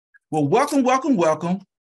Well, welcome, welcome, welcome.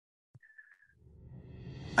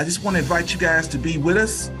 I just want to invite you guys to be with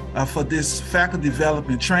us for this faculty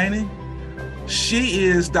development training. She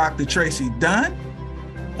is Dr. Tracy Dunn.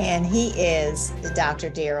 And he is Dr.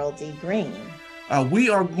 Daryl D. Green. We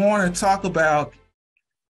are going to talk about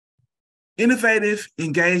innovative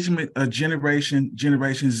engagement of Generation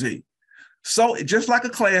Z. So just like a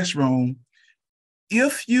classroom,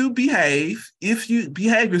 if you behave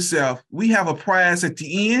yourself, we have a prize at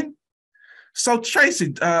the end. So Tracy,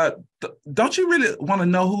 don't you really want to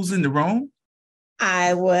know who's in the room?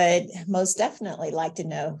 I would most definitely like to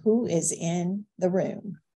know who is in the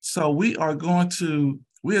room. So we're just going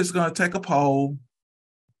to take a poll,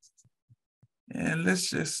 and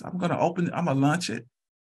I'm going to launch it,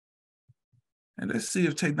 and let's see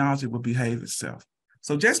if technology will behave itself.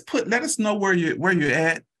 So just let us know where you're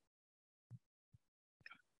at.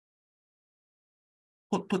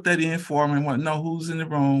 Put that in for me. I want to know who's in the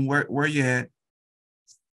room, where you at.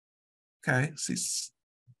 Okay, I see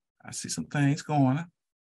some things going on.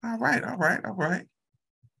 All right.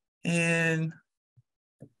 And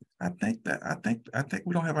I think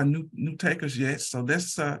we don't have our new takers yet. So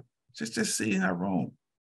let's just see in our room.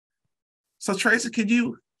 So Tracy,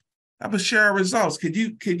 I will share our results. Could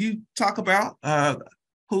you talk about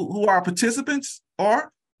who our participants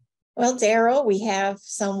are? Well, Daryl, we have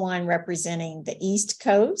someone representing the East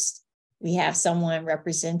Coast. We have someone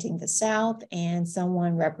representing the South and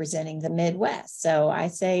someone representing the Midwest. So I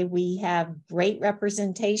say we have great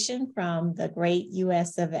representation from the great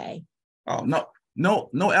US of A. Oh,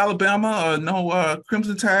 no Alabama or no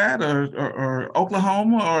Crimson Tide or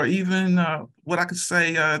Oklahoma or even what I could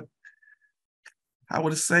say,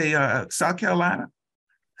 South Carolina.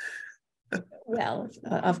 Well,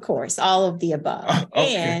 of course, all of the above.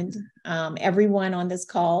 Okay. And everyone on this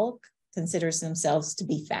call considers themselves to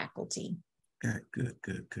be faculty. Okay, good.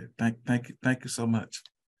 Thank you so much.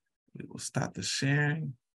 We will stop the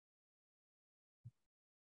sharing.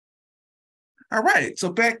 All right,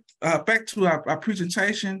 so back to our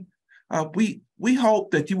presentation. We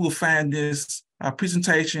hope that you will find this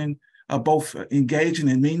presentation both engaging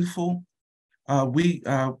and meaningful. We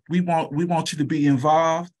want you to be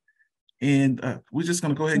involved. And we're just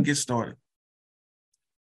going to go ahead and get started.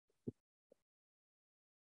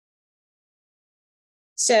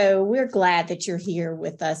 So we're glad that you're here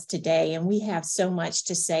with us today, and we have so much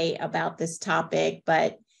to say about this topic,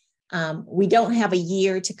 but we don't have a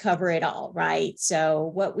year to cover it all, right? So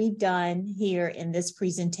what we've done here in this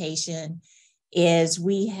presentation is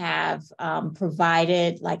we have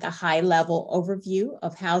provided like a high-level overview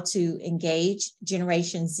of how to engage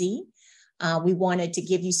Generation Z. We wanted to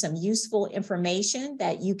give you some useful information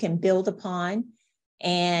that you can build upon.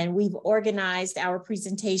 And we've organized our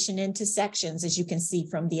presentation into sections, as you can see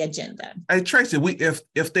from the agenda. Hey, Tracy,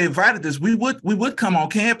 if they invited us, we would come on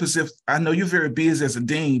campus. If I know you're very busy as a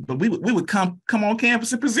dean, but we would come on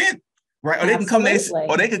campus and present, right? Or they can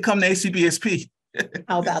come to ACBSP.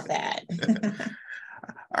 How about that?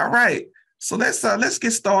 All right. So let's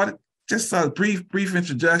get started. Just brief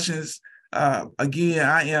introductions. Again,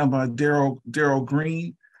 I am Daryl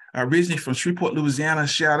Green, originally from Shreveport, Louisiana.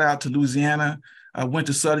 Shout out to Louisiana. I went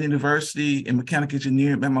to Southern University in mechanical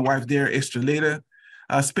engineering, met my wife there extra later.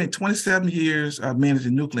 I spent 27 years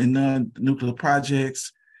managing nuclear and non-nuclear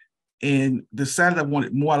projects and decided I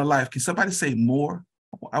wanted more out of life. Can somebody say more?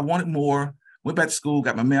 I wanted more. Went back to school,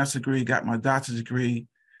 got my master's degree, got my doctorate degree.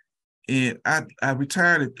 And I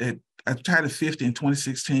retired at 50 in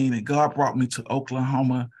 2016, and God brought me to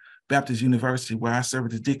Oklahoma Baptist University, where I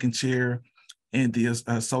served as the deacon chair and the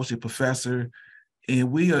associate professor.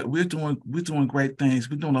 And we're doing great things.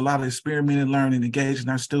 We're doing a lot of experimental learning, engaging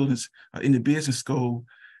our students in the business school.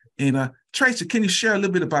 And Tracy, can you share a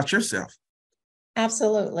little bit about yourself?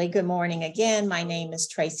 Absolutely. Good morning again. My name is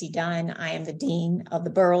Tracy Dunn. I am the Dean of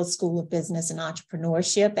the Burroughs School of Business and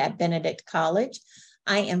Entrepreneurship at Benedict College.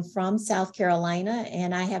 I am from South Carolina,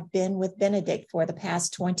 and I have been with Benedict for the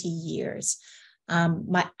past 20 years. I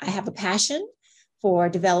have a passion for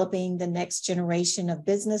developing the next generation of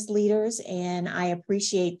business leaders, and I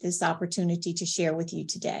appreciate this opportunity to share with you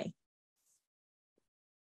today.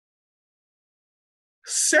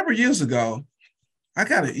 Several years ago, I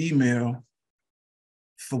got an email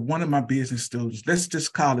from one of my business students. Let's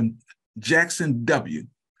just call him Jackson W.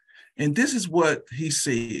 And this is what he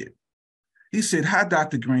said. He said, "Hi,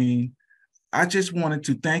 Dr. Green. I just wanted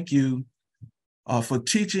to thank you for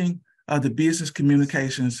teaching the business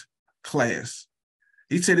communications class.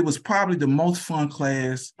 He said it was probably the most fun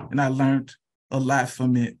class, and I learned a lot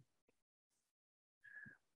from it."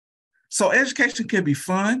 So education can be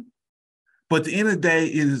fun, But at the end of the day,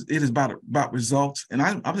 it is about results. And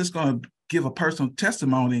I'm just going to give a personal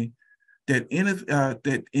testimony that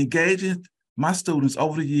that engaging my students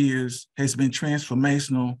over the years has been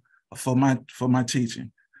transformational for my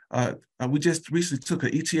teaching. We just recently took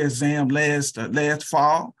an ETS exam last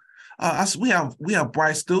fall. We have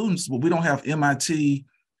bright students, but we don't have MIT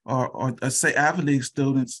or say Ivy League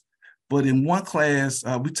students. But in one class,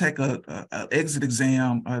 we take a exit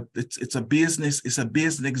exam. It's a business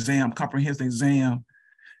exam, comprehensive exam,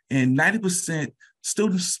 and 90%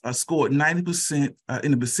 students scored 90%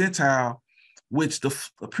 in the percentile, which the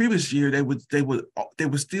previous year they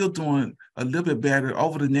were still doing a little bit better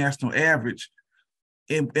over the national average.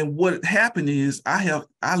 And what happened is I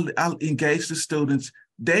engaged the students.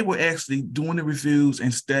 They were actually doing the reviews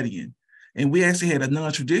and studying. And we actually had a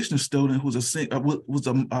non-traditional student who's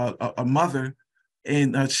a mother,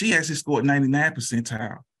 and she actually scored 99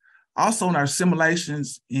 percentile. Also, in our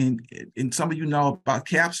simulations, and some of you know about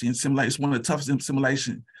CAPS and simulation, it's one of the toughest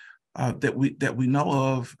simulation that we know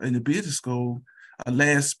of in the business school.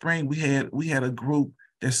 Last spring, we had a group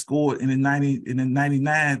that scored in the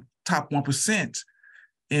 99 top 1%.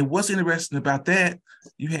 And what's interesting about that,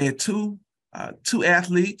 you had two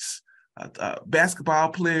athletes, a basketball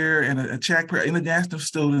player and a track player, international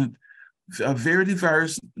student, very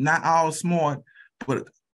diverse, not all smart, but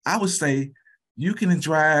I would say you can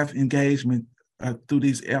drive engagement through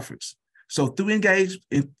these efforts. So through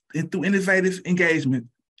innovative engagement,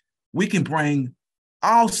 we can bring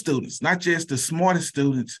all students, not just the smartest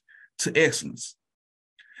students, to excellence.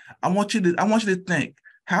 I want you to think,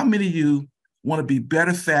 how many of you want to be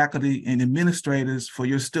better faculty and administrators for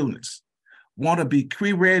your students? Want to be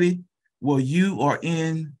career ready? Well, you are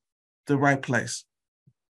in the right place.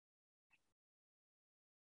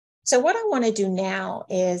 So what I want to do now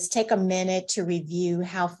is take a minute to review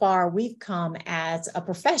how far we've come as a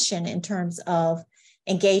profession in terms of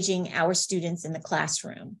engaging our students in the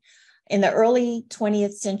classroom. In the early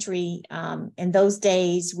 20th century, in those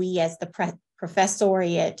days, we as the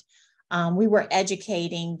professoriate, we were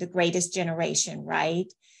educating the greatest generation,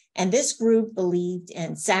 right? And this group believed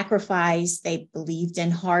in sacrifice, they believed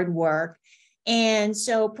in hard work. And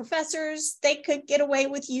so professors, they could get away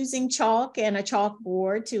with using chalk and a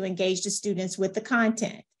chalkboard to engage the students with the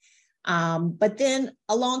content. But then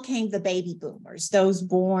along came the baby boomers, those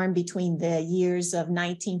born between the years of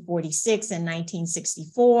 1946 and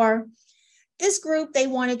 1964. This group, they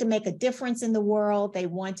wanted to make a difference in the world. They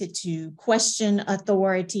wanted to question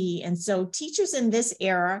authority. And so teachers in this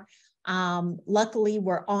era, luckily,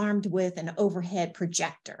 were armed with an overhead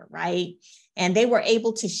projector, right? And they were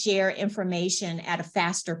able to share information at a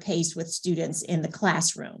faster pace with students in the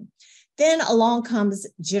classroom. Then along comes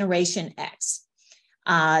Generation X.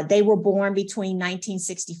 They were born between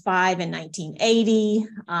 1965 and 1980.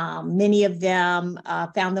 Many of them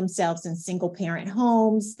found themselves in single-parent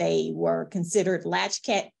homes. They were considered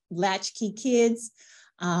latchkey kids.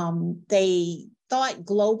 They thought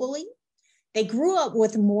globally. They grew up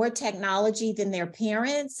with more technology than their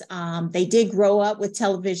parents. They did grow up with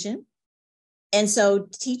television. And so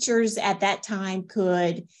teachers at that time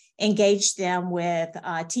could engage them with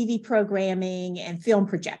TV programming and film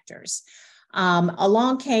projectors.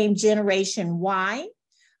 Along came Generation Y,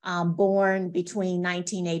 born between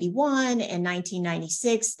 1981 and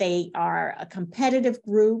 1996. They are a competitive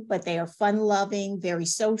group, but they are fun-loving, very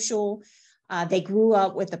social. They grew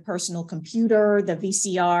up with a personal computer, the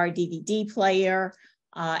VCR, DVD player,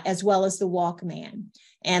 as well as the Walkman.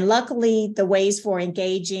 And luckily, the ways for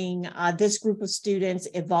engaging this group of students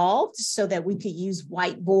evolved so that we could use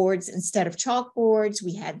whiteboards instead of chalkboards.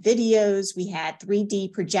 We had videos, we had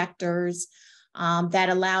 3D projectors that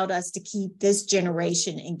allowed us to keep this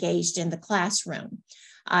generation engaged in the classroom.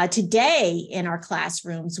 Today, in our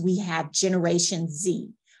classrooms, we have Generation Z,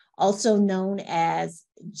 also known as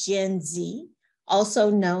Gen Z,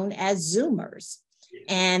 also known as Zoomers.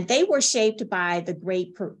 And they were shaped by the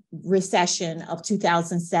Great Recession of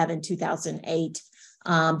 2007, 2008.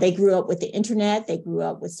 They grew up with the internet, they grew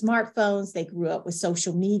up with smartphones, they grew up with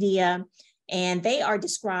social media, and they are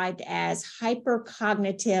described as a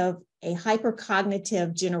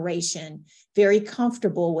hypercognitive generation, very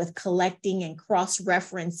comfortable with collecting and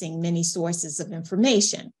cross-referencing many sources of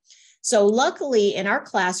information. So luckily in our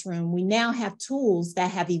classroom, we now have tools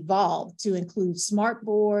that have evolved to include smart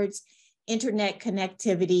boards, internet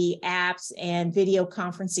connectivity, apps, and video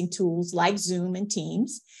conferencing tools like Zoom and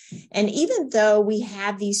Teams. And even though we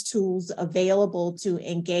have these tools available to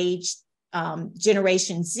engage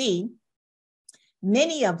Generation Z,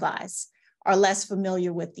 many of us are less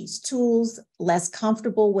familiar with these tools, less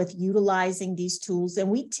comfortable with utilizing these tools, and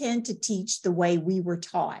we tend to teach the way we were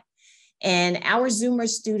taught. And our Zoomer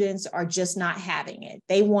students are just not having it.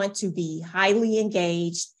 They want to be highly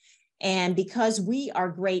engaged. And because we are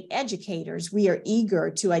great educators, we are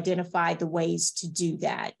eager to identify the ways to do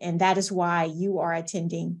that. And that is why you are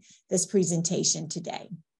attending this presentation today.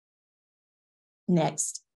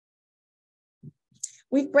 Next.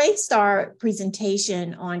 We've based our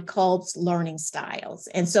presentation on Kolb's learning styles.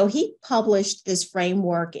 And so he published this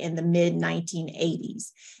framework in the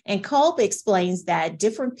mid-1980s. And Kolb explains that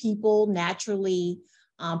different people naturally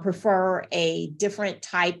prefer a different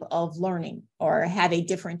type of learning or have a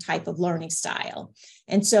different type of learning style.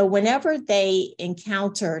 And so whenever they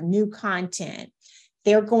encounter new content,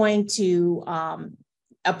 they're going to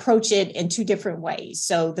approach it in two different ways.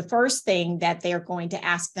 So the first thing that they're going to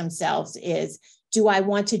ask themselves is, do I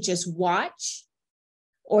want to just watch,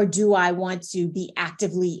 or do I want to be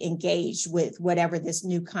actively engaged with whatever this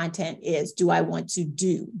new content is? Do I want to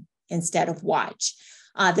do instead of watch?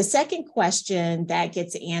 The second question that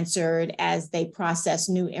gets answered as they process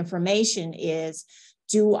new information is,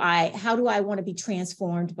 how do I want to be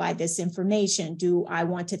transformed by this information? Do I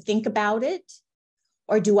want to think about it,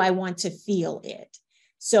 or do I want to feel it?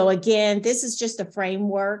 So again, this is just a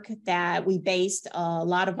framework that we based a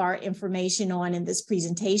lot of our information on in this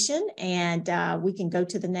presentation, and we can go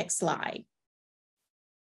to the next slide.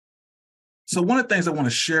 So one of the things I want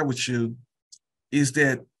to share with you is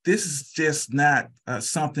that this is just not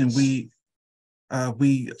something we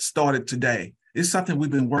started today. It's something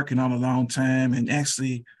we've been working on a long time, and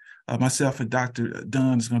actually myself and Dr.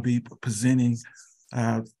 Dunn is going to be presenting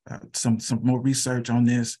some more research on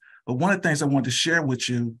this. But one of the things I want to share with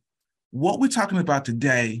you, what we're talking about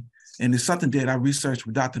today, and it's something that I researched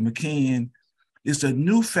with Dr. McKeon, is the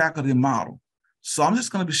new faculty model. So I'm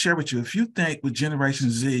just going to be sharing with you, if you think with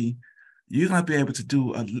Generation Z, you're going to be able to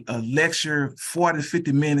do a lecture, 40 to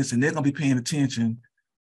 50 minutes, and they're going to be paying attention,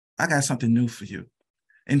 I got something new for you.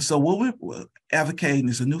 And so what we're advocating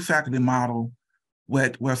is a new faculty model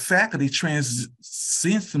where faculty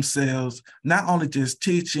transcend themselves, not only just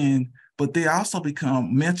teaching, but they also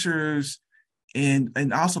become mentors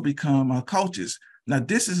and also become coaches. Now,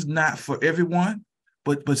 this is not for everyone,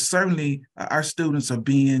 but certainly our students are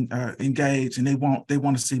being engaged, and they want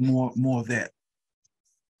to see more of that.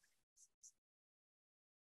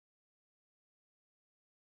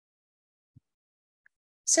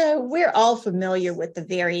 So we're all familiar with the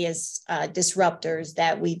various disruptors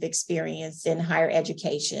that we've experienced in higher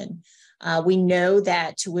education. We know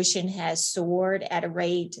that tuition has soared at a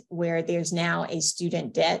rate where there's now a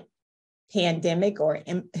student debt pandemic or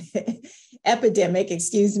epidemic,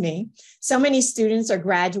 excuse me. So many students are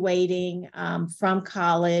graduating from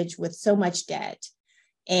college with so much debt.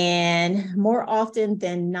 And more often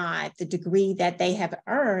than not, the degree that they have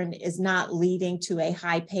earned is not leading to a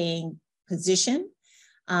high-paying position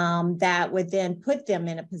that would then put them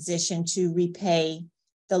in a position to repay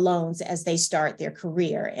the loans as they start their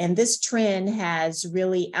career. And this trend has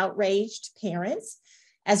really outraged parents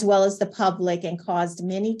as well as the public and caused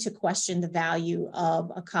many to question the value of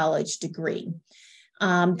a college degree.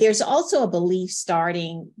 There's also a belief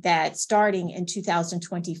starting in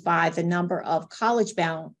 2025, the number of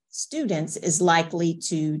college-bound students is likely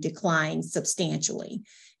to decline substantially.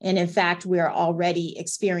 And in fact, we are already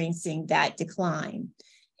experiencing that decline.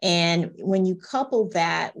 And when you couple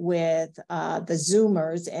that with the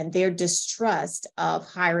Zoomers and their distrust of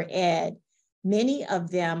higher ed, many of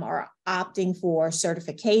them are opting for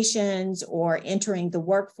certifications or entering the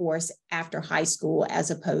workforce after high school as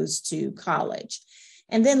opposed to college.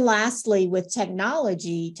 And then lastly, with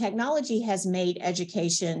technology has made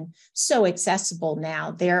education so accessible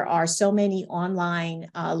now. There are so many online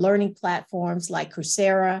learning platforms like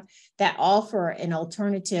Coursera that offer an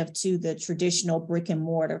alternative to the traditional brick and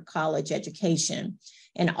mortar college education.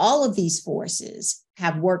 And all of these forces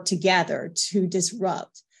have worked together to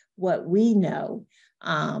disrupt what we know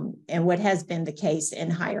and what has been the case in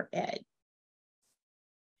higher ed.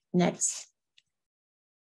 Next.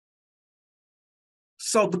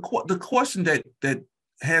 So the question that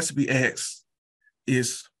has to be asked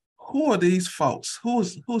is, who are these folks?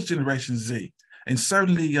 Who's Generation Z? And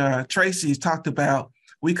certainly Tracy talked about,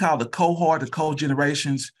 we call the cohort, the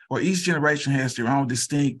co-generations, where each generation has their own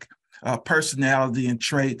distinct personality and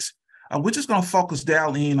traits. We're just going to focus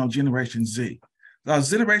down in on Generation Z.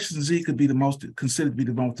 Generation Z could be considered to be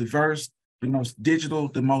the most diverse, the most digital,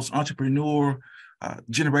 the most entrepreneur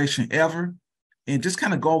generation ever. And just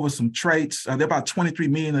kind of go over some traits. There are about 23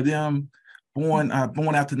 million of them born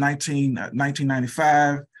after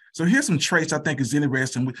 1995. So here's some traits I think is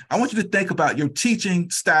interesting. I want you to think about your teaching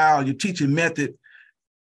style, your teaching method,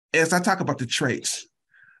 as I talk about the traits.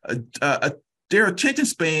 Their attention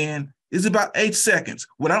span is about 8 seconds.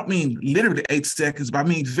 Well, I don't mean literally 8 seconds, but I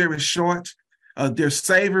mean very short. They're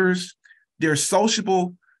savers, they're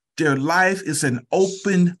sociable, their life is an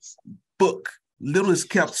open book. Little is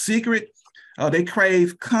kept secret. They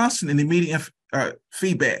crave constant and immediate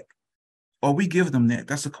feedback. Or we give them that?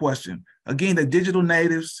 That's the question. Again, the digital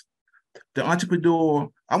natives, the entrepreneur.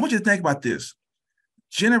 I want you to think about this.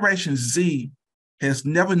 Generation Z has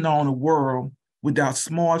never known a world without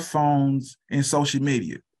smartphones and social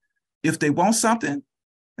media. If they want something,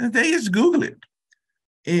 they just Google it.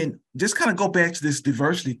 And just kind of go back to this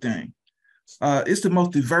diversity thing. It's the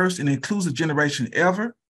most diverse and inclusive generation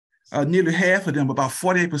ever. Nearly half of them, about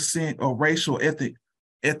 48%, are racial ethnic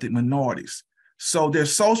minorities. So they're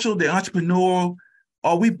social, they're entrepreneurial.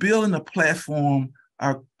 Are we building a platform,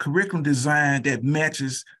 our curriculum design that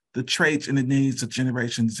matches the traits and the needs of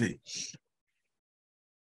Generation Z?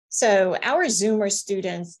 So our Zoomer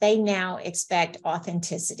students, they now expect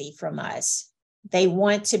authenticity from us. They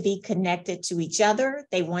want to be connected to each other.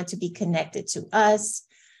 They want to be connected to us.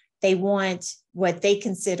 They want what they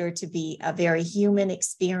consider to be a very human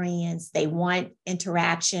experience. They want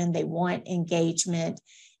interaction. They want engagement.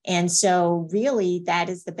 And so really that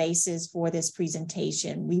is the basis for this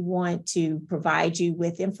presentation. We want to provide you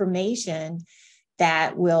with information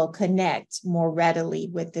that will connect more readily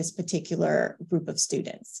with this particular group of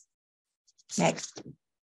students. Next.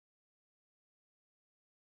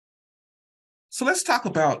 So let's talk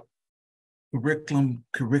about curriculum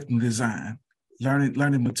design,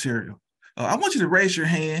 learning material. I want you to raise your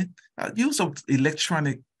hand. Use some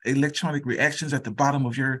electronic reactions at the bottom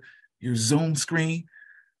of your Zoom screen.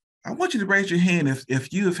 I want you to raise your hand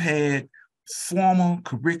if you have had formal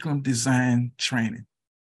curriculum design training.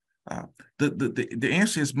 The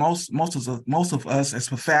answer is most of us as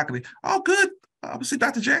faculty. Oh, good. Obviously,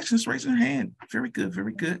 Dr. Jackson's raising her hand. Very good,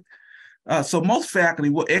 very good. So most faculty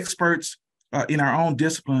were experts in our own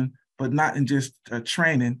discipline, but not in just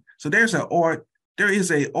training. So there is an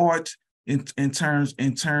art in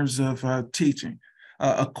terms of teaching.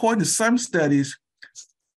 According to some studies,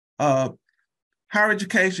 higher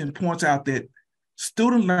education points out that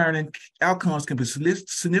student learning outcomes can be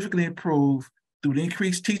significantly improved through the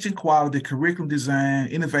increased teaching quality, curriculum design,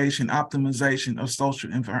 innovation, optimization of social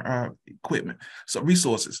equipment, so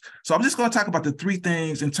resources. So I'm just going to talk about the three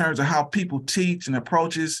things in terms of how people teach and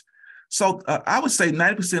approaches. So I would say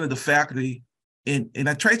 90% of the faculty,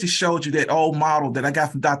 and Tracy showed you that old model that I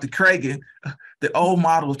got from Dr. Cragen, the old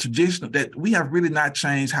model of traditional, that we have really not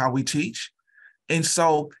changed how we teach. And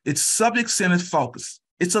so it's subject-centered focus.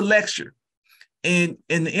 It's a lecture. And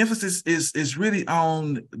the emphasis is really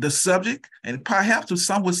on the subject, and perhaps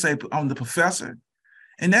some would say on the professor.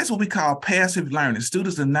 And that's what we call passive learning.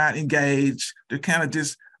 Students are not engaged. They're kind of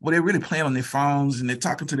just, well, they're really playing on their phones and they're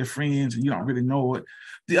talking to their friends and you don't really know it.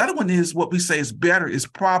 The other one is what we say is better is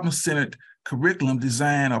problem-centered curriculum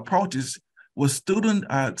design approaches where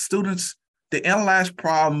students, they analyze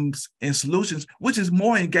problems and solutions, which is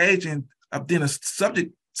more engaging than a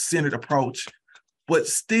subject-centered approach, but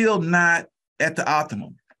still not at the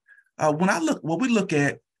optimum. What we look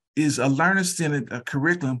at is a learner-centered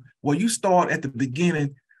curriculum where you start at the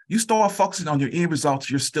beginning, you start focusing on your end results,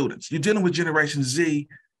 your students. You're dealing with Generation Z.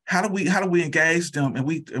 How do we engage them? And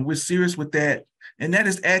we're serious with that. And that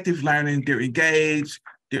is active learning. They're engaged.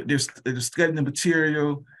 They're studying the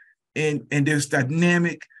material, and there's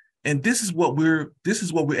dynamic. And this is what we're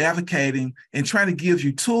advocating and trying to give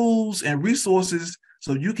you tools and resources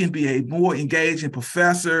so you can be a more engaging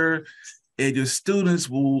professor, and your students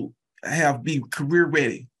will be career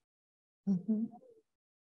ready. Mm-hmm.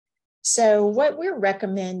 So what we're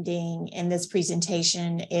recommending in this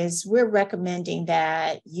presentation is we're recommending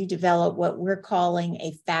that you develop what we're calling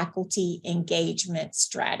a faculty engagement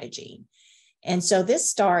strategy. And so this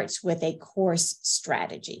starts with a course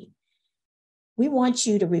strategy. We want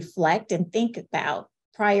you to reflect and think about,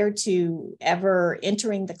 prior to ever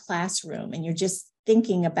entering the classroom, and you're just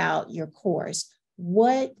thinking about your course,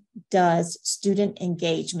 what does student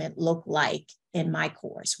engagement look like in my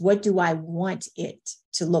course? What do I want it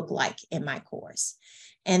to look like in my course?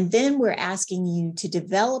 And then we're asking you to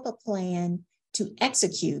develop a plan to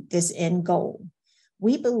execute this end goal.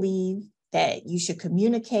 We believe that you should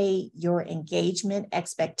communicate your engagement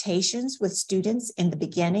expectations with students in the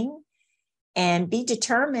beginning and be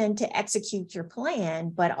determined to execute your plan,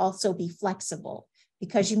 but also be flexible,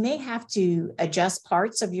 because you may have to adjust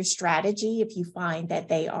parts of your strategy if you find that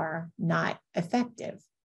they are not effective.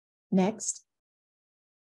 Next.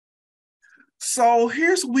 So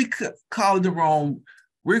here's what we call in the room.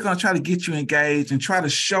 We're going to try to get you engaged and try to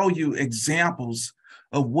show you examples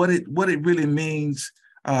of what it really means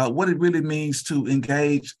what it really means to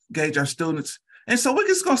engage our students. And so we're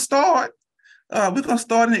just going to start. We're going to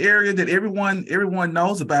start in the area that everyone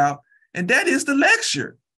knows about, and that is the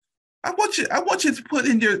lecture. I want you to put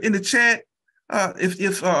in the chat,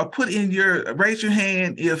 raise your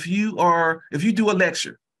hand if you do a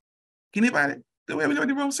lecture. Can anybody in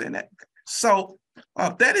the room saying that? So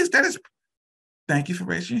that is. Thank you for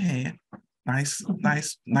raising your hand.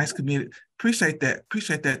 Nice community. Appreciate that,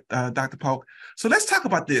 Dr. Polk. So let's talk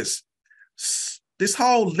about this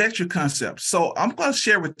whole lecture concept. So I'm going to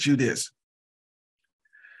share with you this.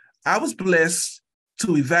 I was blessed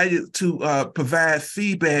to provide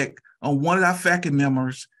feedback on one of our faculty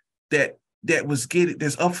members that's going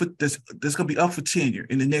to be up for tenure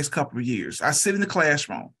in the next couple of years. I sit in the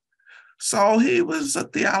classroom. So he was a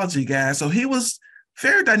theology guy. So he was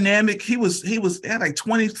very dynamic. He had like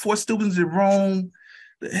 24 students in the room.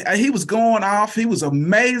 He was going off. He was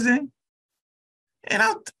amazing. And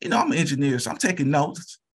I'm an engineer, so I'm taking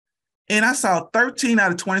notes. And I saw 13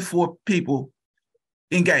 out of 24 people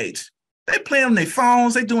engaged. They play on their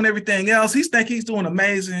phones. They doing everything else. He think he's doing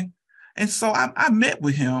amazing. And so I met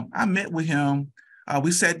with him.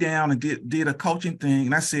 We sat down and did a coaching thing.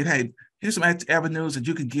 And I said, hey, here's some avenues that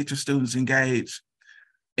you can get your students engaged.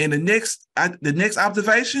 And the next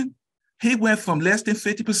observation, he went from less than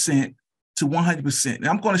 50% to 100%. And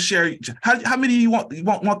I'm going to share how many you want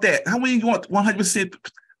that? How many you want 100%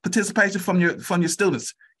 participation from your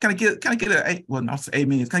students? Can I get a well, no,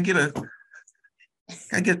 amen. Can I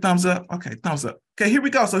get a thumbs up? Okay, thumbs up. Okay, here we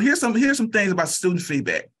go. So here's some things about student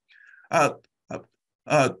feedback.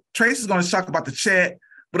 Tracy's going to talk about the chat,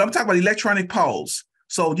 but I'm talking about electronic polls.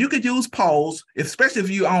 So you could use polls, especially if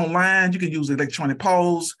you're online, you can use electronic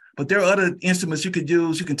polls, but there are other instruments you could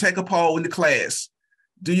use. You can take a poll in the class.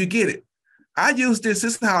 Do you get it? I use this.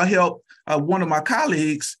 This is how I help one of my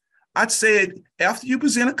colleagues. I'd said, after you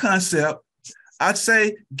present a concept, I'd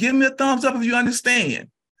say, give me a thumbs up if you understand.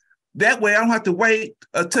 That way I don't have to wait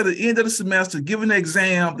until the end of the semester, given the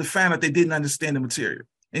exam, to find out they didn't understand the material.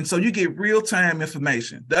 And so you get real-time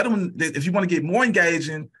information. The other one, if you want to get more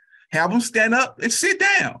engaging, have them stand up and sit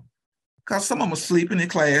down, because some of them are sleeping in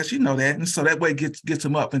class, you know that. And so that way gets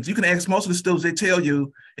them up. And you can ask most of the students, they tell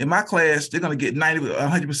you, in my class, they're going to get 90 or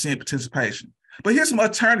 100% participation. But here's some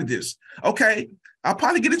alternatives. Okay, I'll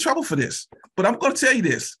probably get in trouble for this, but I'm going to tell you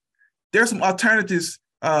this. There's some alternatives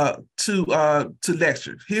to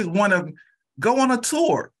lectures. Here's one of them. Go on a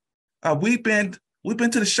tour. We've been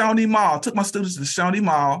to the Shawnee Mall. Took my students to the Shawnee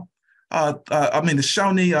Mall. The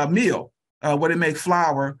Shawnee Mill, where they make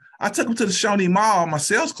flour. I took them to the Shawnee Mall, my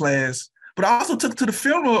sales class, but I also took them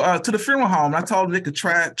to the funeral home. I told them they could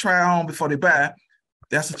try on before they buy.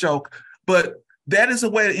 That's a joke, but that is a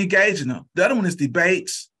way of engaging them. The other one is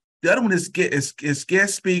debates. The other one is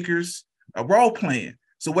guest speakers, role playing.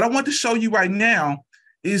 So what I want to show you right now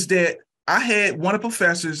is that I had one of the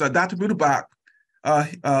professors, Dr. Rudebach,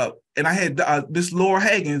 and I had Miss Laura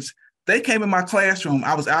Hagens. They came in my classroom.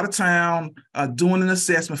 I was out of town doing an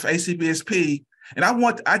assessment for ACBSP, and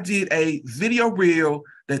I did a video reel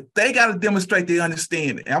that they got to demonstrate their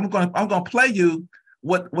understanding. And I'm gonna play you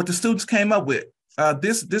what the students came up with.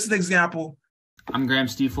 This is an example. I'm Graham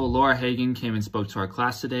Stiefel. Laura Hagen came and spoke to our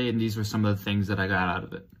class today, and these were some of the things that I got out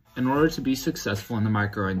of it. In order to be successful in the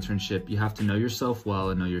micro internship, you have to know yourself well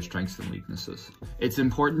and know your strengths and weaknesses. It's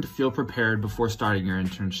important to feel prepared before starting your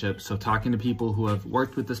internship, so talking to people who have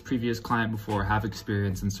worked with this previous client before, have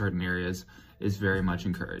experience in certain areas, is very much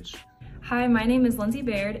encouraged. Hi, my name is Lindsay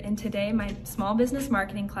Baird, and today my small business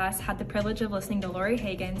marketing class had the privilege of listening to Lori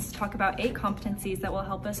Hagens talk about 8 competencies that will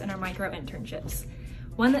help us in our micro internships.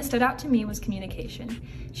 One that stood out to me was communication.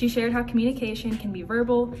 She shared how communication can be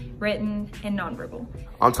verbal, written, and nonverbal.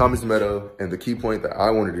 I'm Thomas Meadow, and the key point that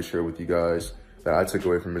I wanted to share with you guys that I took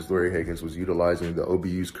away from Ms. Lori Hagens was utilizing the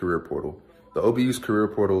OBU's career portal. The OBU's career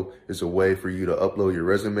portal is a way for you to upload your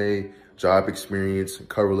resume, job experience,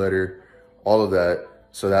 cover letter, all of that,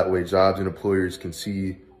 so that way jobs and employers can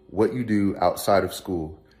see what you do outside of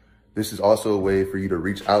school. This is also a way for you to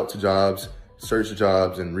reach out to jobs, search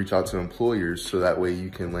jobs, and reach out to employers, so that way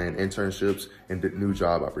you can land internships and new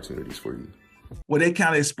job opportunities for you. Where they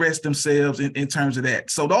kind of express themselves in terms of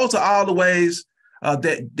that. So those are all the ways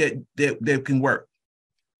that can work.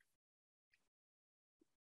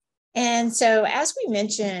 And so, as we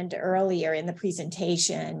mentioned earlier in the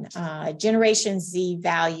presentation, Generation Z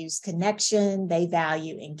values connection, they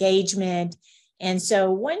value engagement. And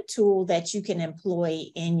so one tool that you can employ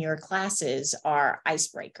in your classes are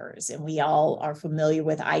icebreakers, and we all are familiar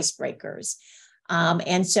with icebreakers.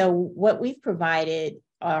 And so what we've provided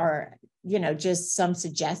are, just some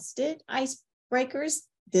suggested icebreakers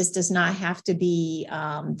This does not have to be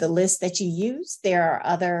the list that you use. There are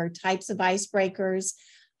other types of icebreakers.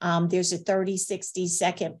 There's a 30,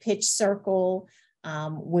 60-second pitch circle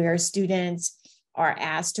where students are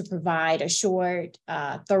asked to provide a short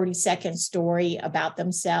 30-second story about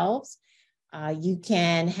themselves. You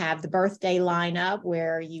can have the birthday lineup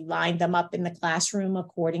where you line them up in the classroom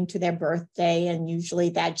according to their birthday, and usually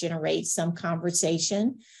that generates some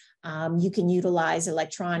conversation. You can utilize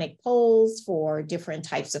electronic polls for different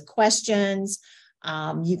types of questions.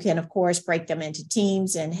 You can, of course, break them into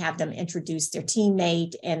teams and have them introduce their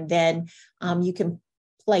teammate. And then you can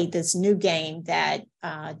play this new game that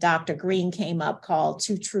Dr. Green came up called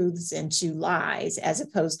Two Truths and Two Lies, as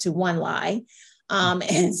opposed to one lie.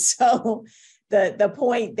 And so the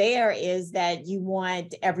point there is that you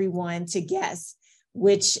want everyone to guess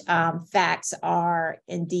which facts are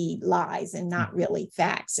indeed lies and not really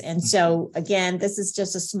facts. And so again, this is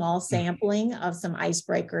just a small sampling of some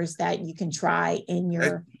icebreakers that you can try in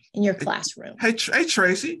your classroom. Hey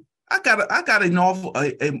Tracy, I got a novel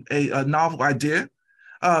novel idea.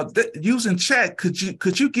 Using chat,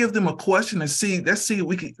 could you give them a question and let's see if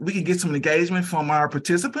we can get some engagement from our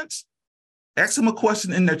participants? Ask them a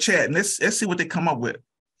question in their chat and let's see what they come up with.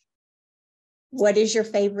 What is your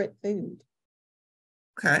favorite food?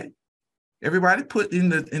 Okay, everybody put in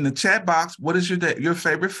the chat box what is your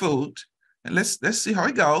favorite food, and let's see how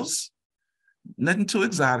it goes. Nothing too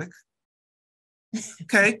exotic.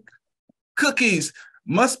 Okay, cookies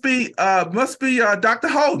must be Dr.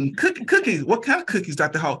 Holden. Cookies. What kind of cookies,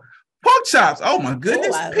 Dr. Holden? Pork chops. Oh my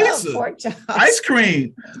goodness. I Pizza. love pork chops. Ice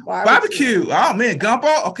cream. Barbecue. Oh man, gumbo.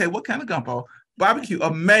 Okay, what kind of gumbo? Barbecue.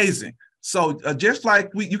 Amazing. So just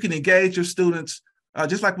like you can engage your students,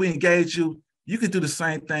 just like we engage you. You could do the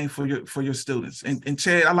same thing for your students. And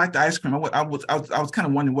Chad, I like the ice cream. I was kind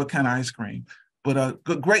of wondering what kind of ice cream, but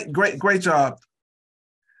great job.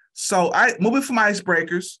 So moving from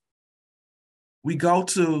icebreakers, we go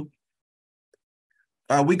to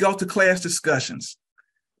class discussions,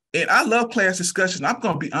 and I love class discussions. I'm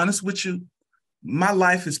going to be honest with you, my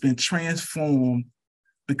life has been transformed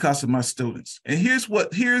because of my students. And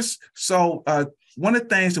one of the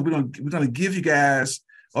things that we're going to give you guys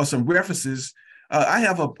or some references. I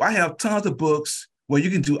have tons of books where you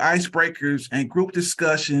can do icebreakers and group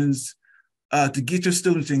discussions to get your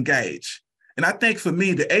students engaged. And I think for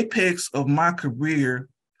me, the apex of my career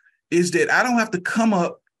is that I don't have to come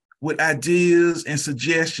up with ideas and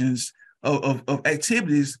suggestions of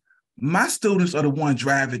activities. My students are the ones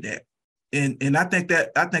driving that. And I think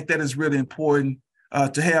that is really important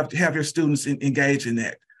to have your students engage in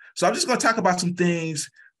that. So I'm just going to talk about some things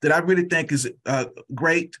that I really think is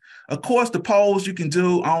great. Of course, the polls you can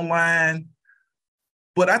do online,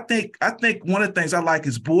 but I think one of the things I like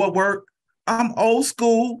is board work. I'm old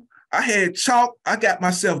school. I had chalk. I got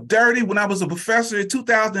myself dirty when I was a professor in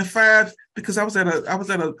 2005 because I was at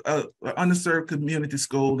a underserved community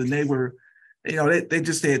school, and they were, they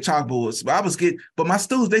just had chalkboards. But my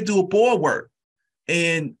students, they do a board work,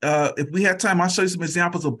 and if we have time, I'll show you some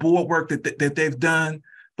examples of board work that they've done.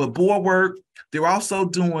 But board work, they're also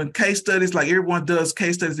doing case studies like everyone does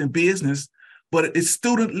case studies in business, but it's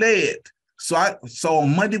student-led. So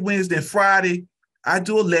on Monday, Wednesday, and Friday, I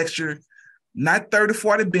do a lecture, not 30,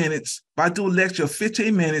 40 minutes, but I do a lecture of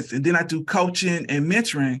 15 minutes, and then I do coaching and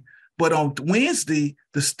mentoring. But on Wednesday,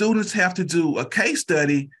 the students have to do a case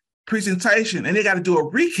study presentation, and they got to do a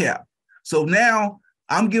recap. So now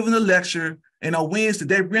I'm giving a lecture, and on Wednesday,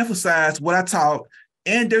 they reemphasize what I taught.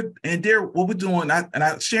 And they're what we're doing,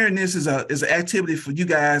 I'm sharing this as an activity for you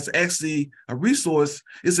guys, actually a resource.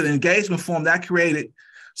 It's an engagement form that I created.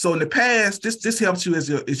 So in the past, this helps you as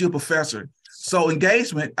your professor. So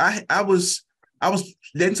engagement, I was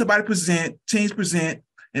letting somebody present, teams present,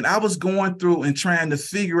 and I was going through and trying to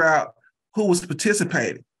figure out who was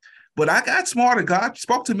participating. But I got smarter. God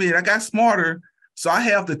spoke to me, and I got smarter. So I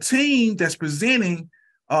have the team that's presenting.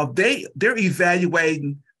 They're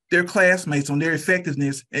evaluating their classmates on their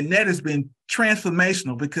effectiveness, and that has been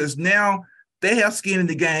transformational because now they have skin in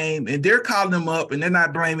the game, and they're calling them up, and they're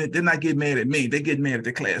not getting mad at me. They're getting mad at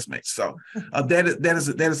their classmates. So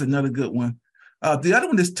that is another good one. The other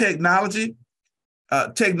one is technology.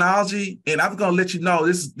 Technology, and I'm going to let you know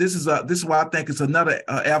this is why I think it's another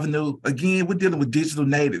avenue. Again, we're dealing with digital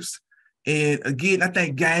natives, and again, I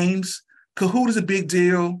think games, Kahoot is a big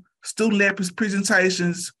deal. Student-led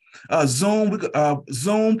presentations.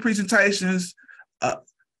 Zoom presentations.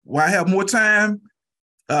 While I have more time,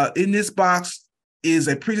 in this box is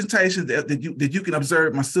a presentation that you can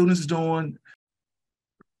observe my students doing.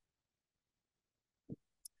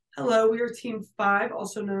 Hello, we are Team 5,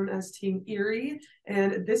 also known as Team Erie,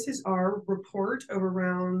 and this is our report over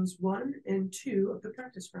rounds 1 and 2 of the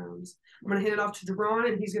practice rounds. I'm going to hand it off to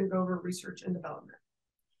Deron, and he's going to go over research and development.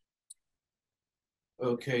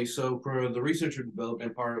 Okay, so for the research and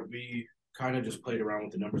development part, we kind of just played around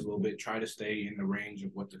with the numbers a little bit, try to stay in the range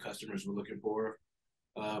of what the customers were looking for.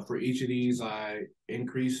 For each of these, I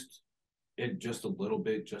increased it just a little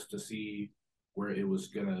bit just to see where it was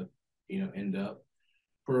gonna, end up.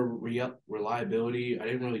 For reliability, I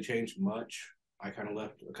didn't really change much. I kind of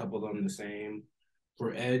left a couple of them the same.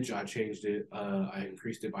 For edge, I changed it. I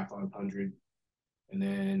increased it by 500, and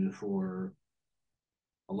then for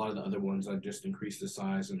a lot of the other ones, I just increased the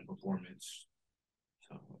size and the performance.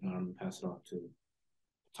 So now I'm gonna pass it off to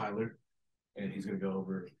Tyler, and he's gonna go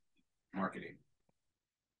over marketing.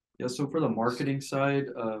 Yeah, so for the marketing side,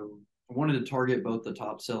 I wanted to target both the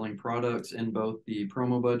top selling products in both the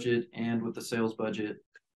promo budget and with the sales budget.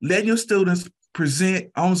 Let your students present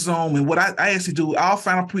on Zoom. And what I actually do, all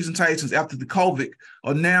final presentations after the COVID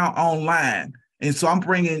are now online. And so I'm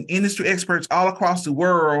bringing industry experts all across the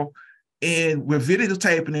world, and we're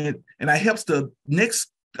videotaping it. And that helps the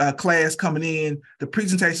next class coming in, the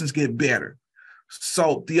presentations get better.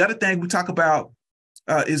 So the other thing we talk about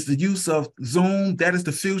is the use of Zoom. That is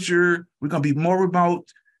the future. We're going to be more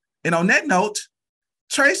remote. And on that note,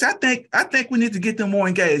 Tracy, I think we need to get them more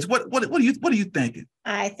engaged. What are you thinking?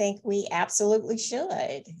 I think we absolutely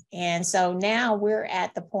should. And so now we're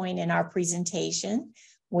at the point in our presentation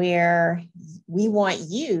where we want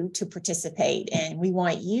you to participate and we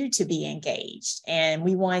want you to be engaged. And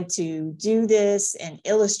we want to do this and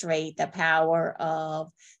illustrate the power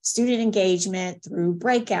of student engagement through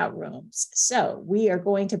breakout rooms. So we are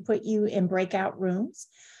going to put you in breakout rooms.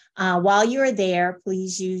 While you're there,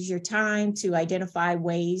 please use your time to identify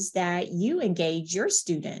ways that you engage your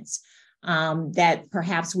students that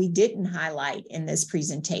perhaps we didn't highlight in this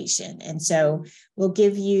presentation. And so we'll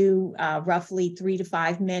give you roughly 3 to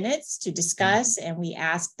 5 minutes to discuss, and we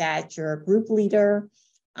ask that your group leader,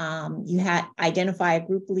 identify a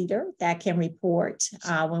group leader that can report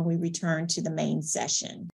when we return to the main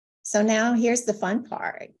session. So now here's the fun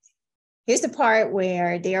part. Here's the part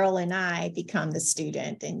where Daryl and I become the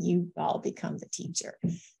student and you all become the teacher.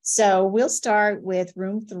 So we'll start with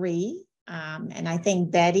room 3. And I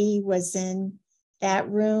think Betty was in that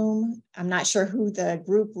room. I'm not sure who the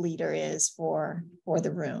group leader is for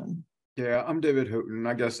the room. Yeah, I'm David Houghton.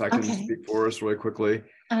 I guess I can speak for us really quickly.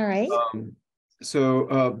 All right.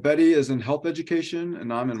 So Betty is in health education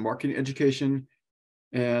and I'm in marketing education.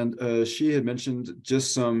 And she had mentioned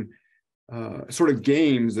just some sort of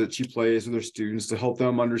games that she plays with her students to help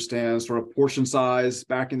them understand sort of portion size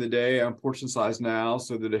back in the day and portion size now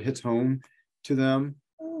so that it hits home to them.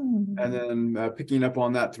 And then picking up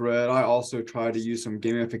on that thread, I also try to use some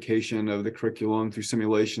gamification of the curriculum through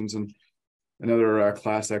simulations and other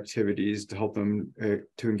class activities to help them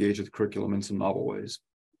to engage with the curriculum in some novel ways.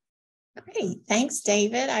 Great. Thanks,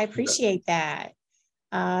 David. I appreciate that.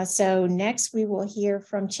 So next we will hear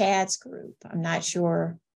from Chad's group. I'm not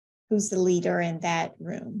sure who's the leader in that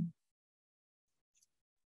room.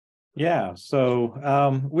 Yeah,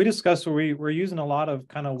 so we discussed, we're using a lot of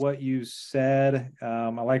kind of what you said. I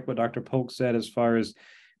like what Dr. Polk said as far as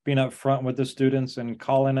being upfront with the students and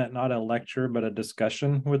calling it not a lecture, but a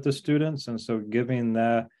discussion with the students. And so giving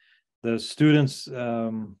the students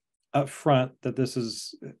upfront that this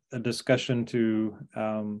is a discussion to,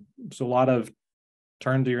 so a lot of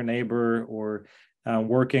turn to your neighbor or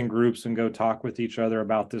work in groups and go talk with each other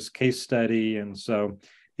about this case study. And so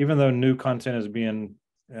even though new content is being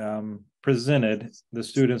presented, the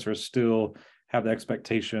students are still have the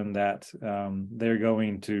expectation that they're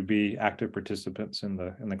going to be active participants in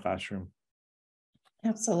the classroom.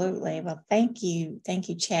 Absolutely. Well, thank you,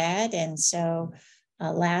 Chad. And so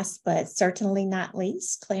last but certainly not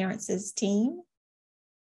least, Clarence's team.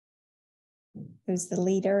 Who's the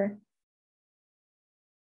leader?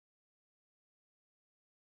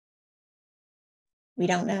 We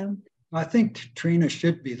don't know. I think Trina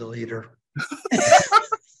should be the leader.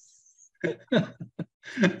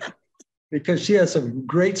 Because she has some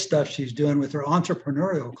great stuff she's doing with her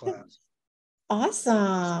entrepreneurial class.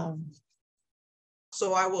 Awesome.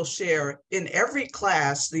 So I will share, in every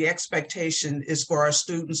class, the expectation is for our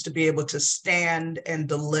students to be able to stand and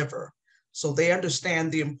deliver. So they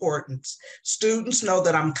understand the importance. Students know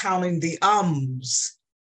that I'm counting the ums.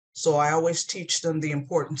 So I always teach them the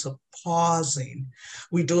importance of pausing.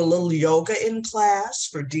 We do a little yoga in class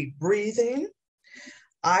for deep breathing.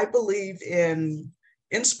 I believe in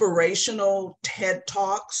inspirational TED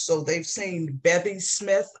Talks. So they've seen Bevy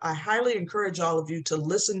Smith. I highly encourage all of you to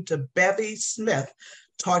listen to Bevy Smith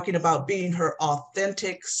talking about being her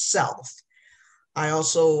authentic self. I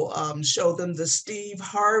also show them the Steve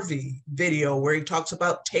Harvey video where he talks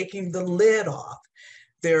about taking the lid off.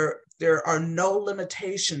 There are no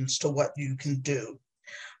limitations to what you can do.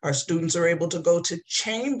 Our students are able to go to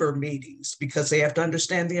chamber meetings because they have to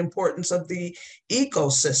understand the importance of the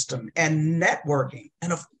ecosystem and networking.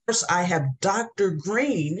 And of course, I have Dr.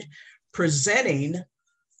 Green presenting.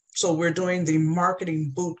 So we're doing the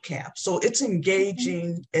marketing boot camp. So it's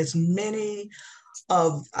engaging as many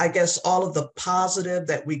of, I guess, all of the positive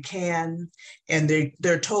that we can. And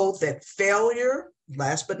they're told that failure,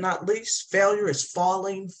 last but not least, failure is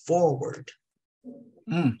falling forward.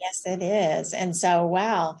 Yes, it is. And so,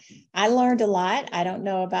 wow, I learned a lot. I don't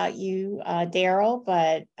know about you, Daryl,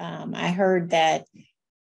 but I heard that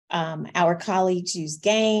our colleagues use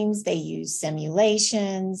games, they use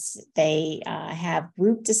simulations, they have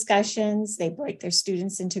group discussions, they break their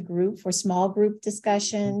students into group for small group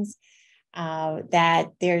discussions, that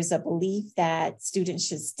there's a belief that students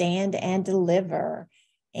should stand and deliver,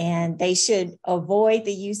 and they should avoid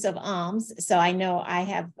the use of ums. So I know I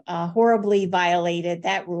have horribly violated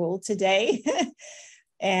that rule today.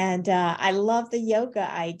 And I love the yoga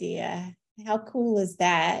idea. How cool is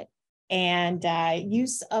that? And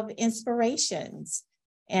use of inspirations.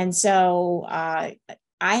 And so I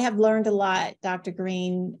have learned a lot, Dr.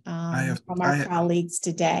 Green, from our colleagues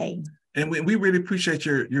today. And we really appreciate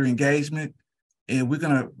your engagement. And we're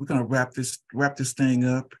gonna wrap this thing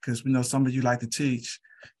up because we know some of you like to teach.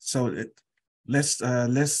 So let's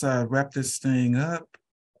wrap this thing up.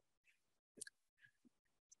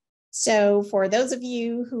 So for those of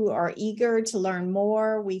you who are eager to learn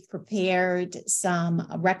more, we've prepared some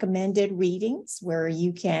recommended readings where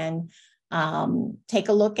you can take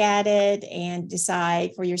a look at it and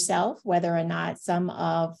decide for yourself whether or not some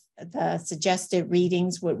of the suggested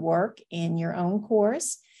readings would work in your own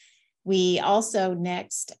course. We also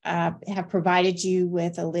next have provided you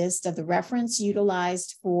with a list of the references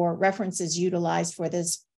utilized for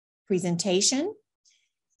this presentation.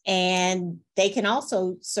 And they can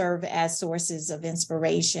also serve as sources of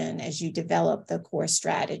inspiration as you develop the course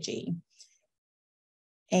strategy.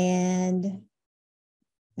 And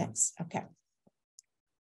next, okay.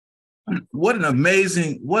 What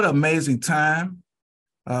amazing time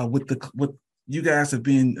with you guys have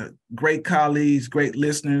been great colleagues, great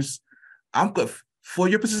listeners. I'm good for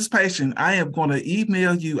your participation. I am going to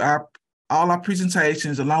email you all our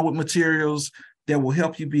presentations along with materials that will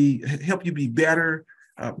help you be better.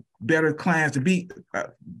 Better clients, to be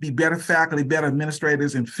better faculty, better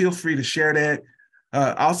administrators, and feel free to share that.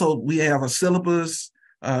 Also, we have a syllabus,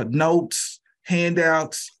 notes,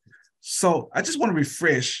 handouts. So I just want to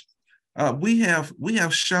refresh. We have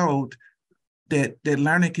showed that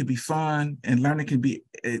learning can be fun and learning can be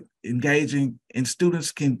engaging, and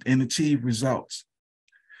students can achieve results.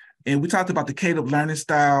 And we talked about the K-12 learning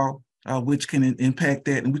style, which can impact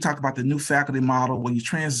that. And we talk about the new faculty model when you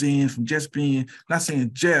transcend from just being, not saying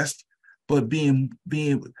just, but being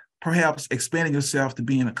perhaps expanding yourself to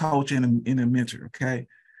being a coach and a mentor, okay?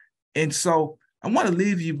 And so I want to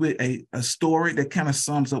leave you with a story that kind of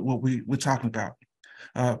sums up what we're talking about.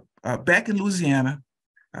 Back in Louisiana,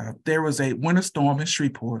 there was a winter storm in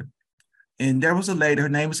Shreveport, and there was a lady, her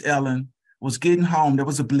name was Ellen, was getting home. There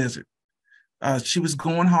was a blizzard. She was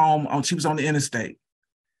going home, she was on the interstate.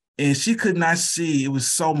 And she could not see, it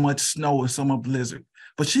was so much snow and so much blizzard,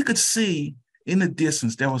 but she could see in the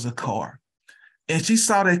distance there was a car. And she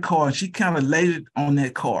saw that car and she kind of laid it on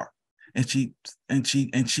that car. And she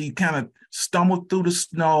kind of stumbled through the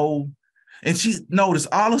snow. And she noticed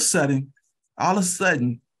all of a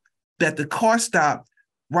sudden that the car stopped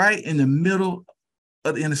right in the middle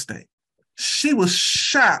of the interstate. She was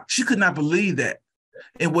shocked. She could not believe that.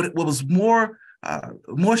 And what was more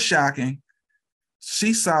shocking,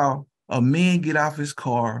 she saw a man get off his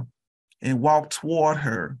car and walk toward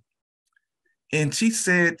her. And she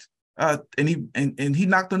said, and he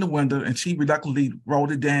knocked on the window and she reluctantly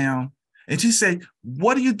rolled it down. And she said,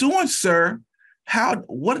 "What are you doing, sir?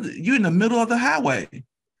 You're in the middle of the highway."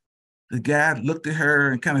 The guy looked at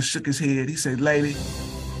her and kind of shook his head. He said, "Lady,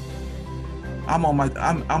 I'm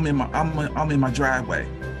in my driveway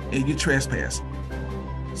and you're trespassing.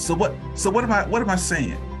 So what am I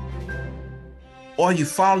saying? Are you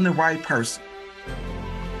following the right person?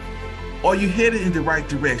 Are you headed in the right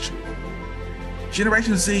direction?"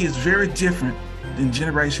 Generation Z is very different than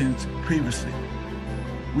generations previously.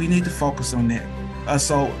 We need to focus on that.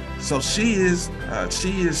 So she is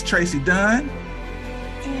Tracy Dunn.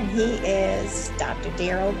 And he is Dr.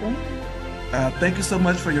 Daryl D. Thank you so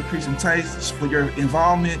much for your presentations, for your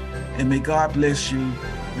involvement, and may God bless you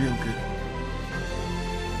real good.